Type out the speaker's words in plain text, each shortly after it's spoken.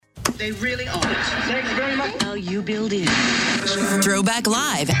They really aren't. Thanks very much. How you build in. Throwback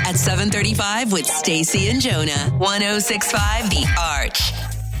Live at 7:35 with Stacey and Jonah. 106.5 The Arch.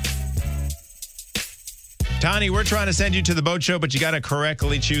 Tani, we're trying to send you to the boat show, but you got to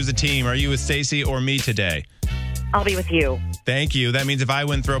correctly choose a team. Are you with Stacey or me today? I'll be with you. Thank you. That means if I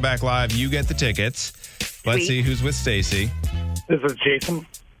win Throwback Live, you get the tickets. Let's see who's with Stacey. This is Jason.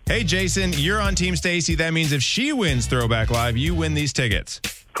 Hey, Jason, you're on Team Stacey. That means if she wins Throwback Live, you win these tickets.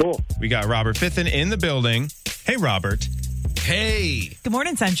 Cool. We got Robert Fithen in the building. Hey, Robert. Hey. Good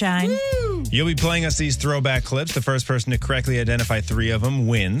morning, sunshine. Woo. You'll be playing us these throwback clips. The first person to correctly identify 3 of them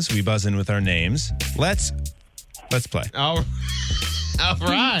wins. We buzz in with our names. Let's play. All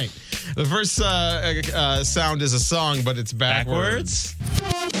right. The first sound is a song, but it's backwards.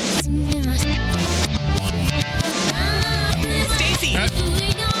 Stacey.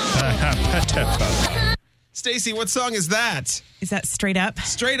 Stacey, what song is that? Is that Straight Up?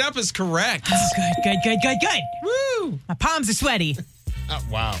 Straight Up is correct. Oh, good. Woo! My palms are sweaty. Oh,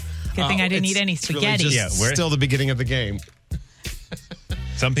 wow. Good thing I didn't eat any spaghetti. Really Yeah, still the beginning of the game.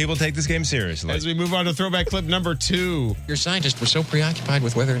 Some people take this game seriously. As we move on to throwback clip number 2. Your scientists were so preoccupied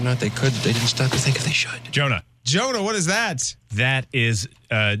with whether or not they could, they didn't stop to think if they should. Jonah. Jonah, what is that? That is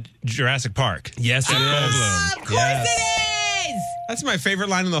Jurassic Park. Yes, it is. Of course it is. That's my favorite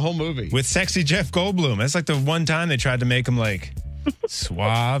line in the whole movie. With sexy Jeff Goldblum. That's like the one time they tried to make him like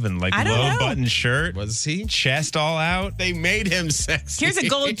suave and like I don't low know. button shirt. Was he? Chest all out. They made him sexy. Here's a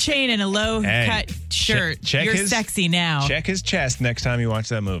gold chain and a low cut shirt. check You're his- sexy now. Check his chest next time you watch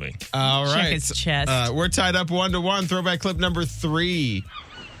that movie. All right. Check his chest. We're tied up 1-1. Throwback clip number 3.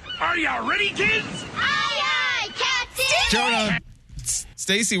 Are you ready, kids? Aye, Captain! Jonah.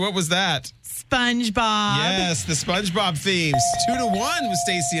 Stacey, what was that? SpongeBob. Yes, the SpongeBob themes. 2-1 with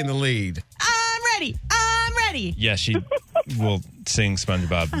Stacey in the lead. I'm ready. Yes, she will sing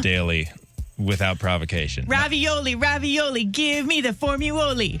SpongeBob daily without provocation. Ravioli, give me the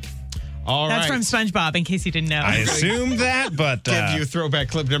formuoli. All right. That's from SpongeBob, in case you didn't know. I assumed that, but Give you throwback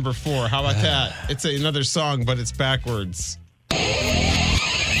clip number 4. How about that? It's another song, but it's backwards.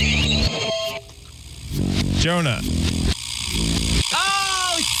 Jonah.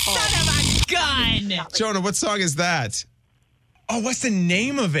 Oh, son of a gun! Jonah, what song is that? Oh, what's the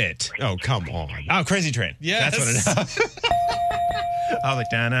name of it? Oh, come on. Oh, Crazy Train. Yes. That's what it is. I was like,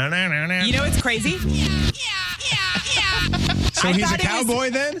 da-na-na-na-na. You know what's crazy? So I he's a thought it was- cowboy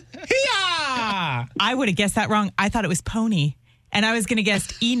then? Hee-yah! I would have guessed that wrong. I thought it was Pony. And I was going to guess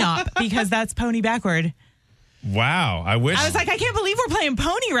Enop because that's Pony backward. Wow. I wish. I was like, I can't believe we're playing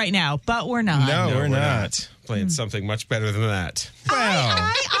Pony right now, but we're not. No, we're not. Playing something much better than that.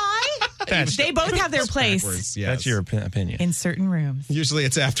 Well, that's, They both have their place Backwards, yes. that's your opinion. in certain rooms. Usually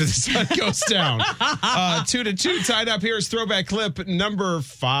it's after the sun goes down. 2-2 tied up. Here's throwback clip number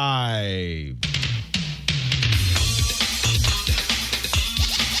 5.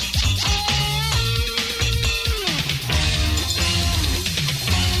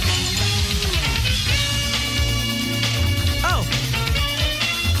 Oh,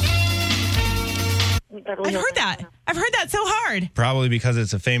 I've heard that so hard. Probably because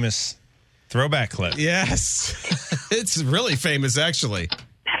it's a famous throwback clip. Yes. It's really famous, actually.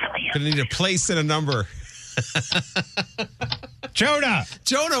 Gonna need a place and a number. Jonah.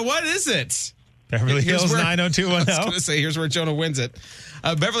 Jonah, what is it? Beverly Here's Hills where- I was 90210. going to say, here's where Jonah wins it.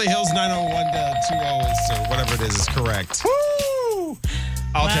 Beverly Hills 90120 is, or whatever it is correct. Woo!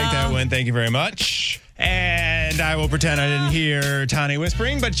 I'll take that win. Thank you very much. And I will pretend I didn't hear Tani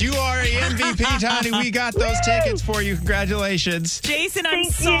whispering, but you are a MVP, Tani. We got those tickets for you. Congratulations. Jason, I'm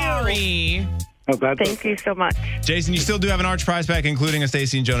Thank you. sorry. Oh, that's Thank you so much. Jason, you still do have an Arch prize pack, including a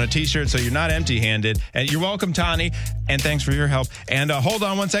Stacey and Jonah t-shirt, so you're not empty-handed. And you're welcome, Tani, and thanks for your help. And hold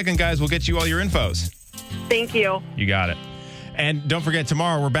on one second, guys. We'll get you all your infos. Thank you. You got it. And don't forget,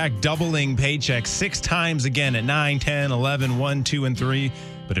 tomorrow we're back doubling paychecks 6 times again at 9, 10, 11, 1, 2, and 3.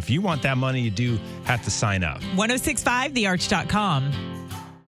 But if you want that money, you do have to sign up. 1065thearch.com.